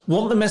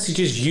Want the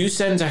messages you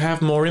send to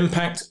have more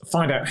impact?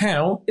 Find out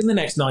how in the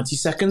next 90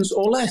 seconds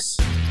or less.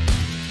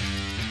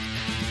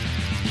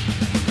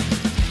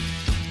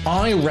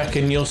 I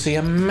reckon you'll see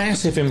a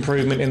massive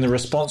improvement in the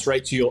response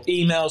rate to your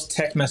emails,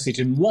 text message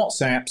and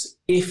WhatsApps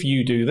if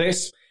you do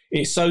this.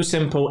 It's so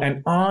simple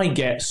and I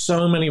get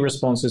so many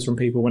responses from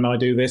people when I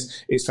do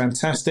this. It's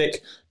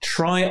fantastic.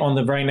 Try it on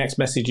the very next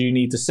message you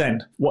need to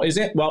send. What is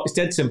it? Well, it's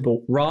dead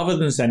simple. Rather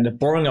than send a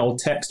boring old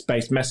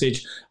text-based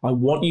message, I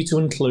want you to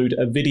include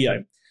a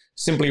video.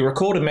 Simply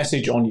record a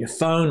message on your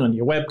phone, on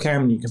your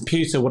webcam, on your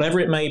computer, whatever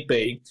it may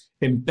be,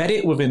 embed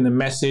it within the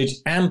message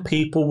and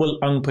people will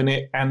open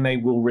it and they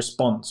will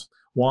respond.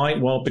 Why?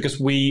 Well, because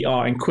we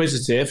are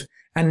inquisitive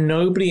and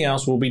nobody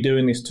else will be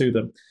doing this to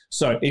them.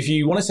 So if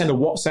you want to send a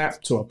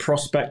WhatsApp to a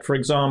prospect, for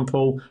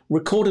example,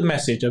 record a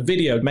message, a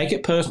video, make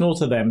it personal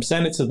to them,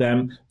 send it to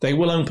them, they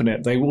will open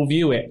it, they will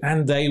view it,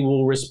 and they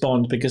will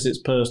respond because it's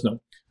personal.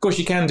 Of course,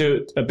 you can do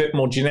it a bit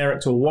more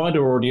generic to a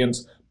wider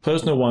audience.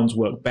 Personal ones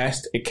work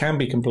best. It can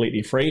be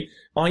completely free.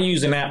 I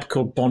use an app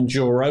called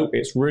Bonjoro.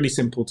 It's really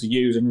simple to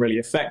use and really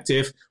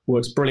effective.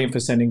 Works brilliant for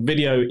sending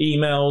video,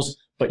 emails,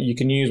 but you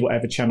can use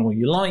whatever channel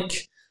you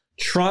like.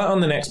 Try it on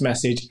the next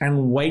message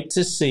and wait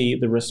to see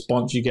the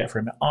response you get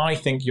from it. I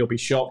think you'll be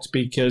shocked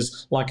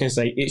because, like I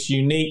say, it's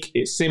unique,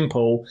 it's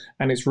simple,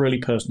 and it's really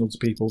personal to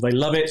people. They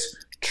love it.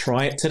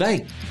 Try it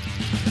today.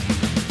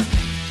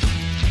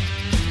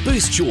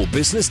 Boost your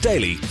business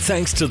daily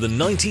thanks to the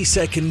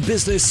 90-Second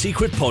Business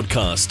Secret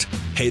Podcast.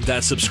 Hit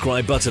that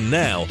subscribe button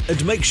now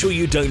and make sure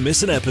you don't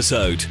miss an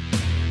episode.